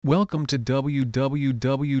Welcome to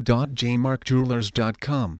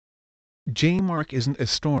www.jmarkjewelers.com. Jmark isn't a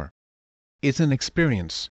store. It's an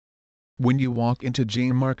experience. When you walk into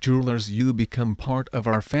Jmark Jewelers, you become part of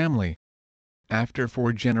our family. After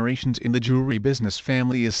 4 generations in the jewelry business,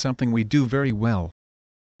 family is something we do very well.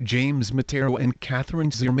 James Matero and Catherine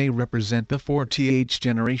Zirme represent the 4th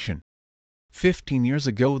generation. 15 years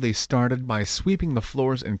ago they started by sweeping the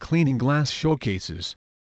floors and cleaning glass showcases.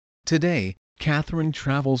 Today, Catherine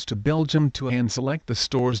travels to Belgium to hand-select the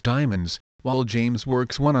store's diamonds, while James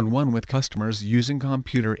works one-on-one with customers using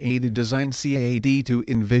computer-aided design (CAD) to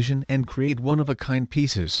envision and create one-of-a-kind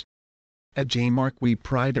pieces. At Jmark we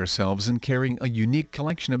pride ourselves in carrying a unique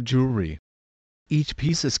collection of jewelry. Each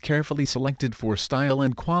piece is carefully selected for style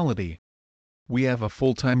and quality. We have a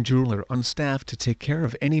full-time jeweler on staff to take care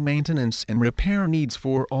of any maintenance and repair needs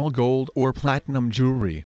for all gold or platinum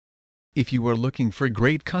jewelry. If you are looking for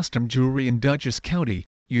great custom jewelry in Dutchess County,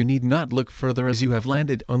 you need not look further, as you have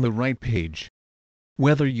landed on the right page.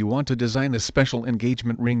 Whether you want to design a special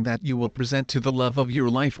engagement ring that you will present to the love of your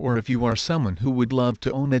life, or if you are someone who would love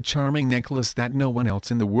to own a charming necklace that no one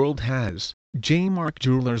else in the world has, Jmark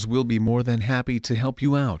Jewelers will be more than happy to help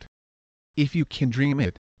you out. If you can dream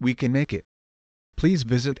it, we can make it. Please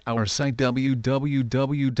visit our site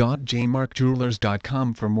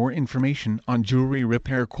www.jmarkjewelers.com for more information on jewelry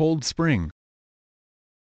repair Cold Spring.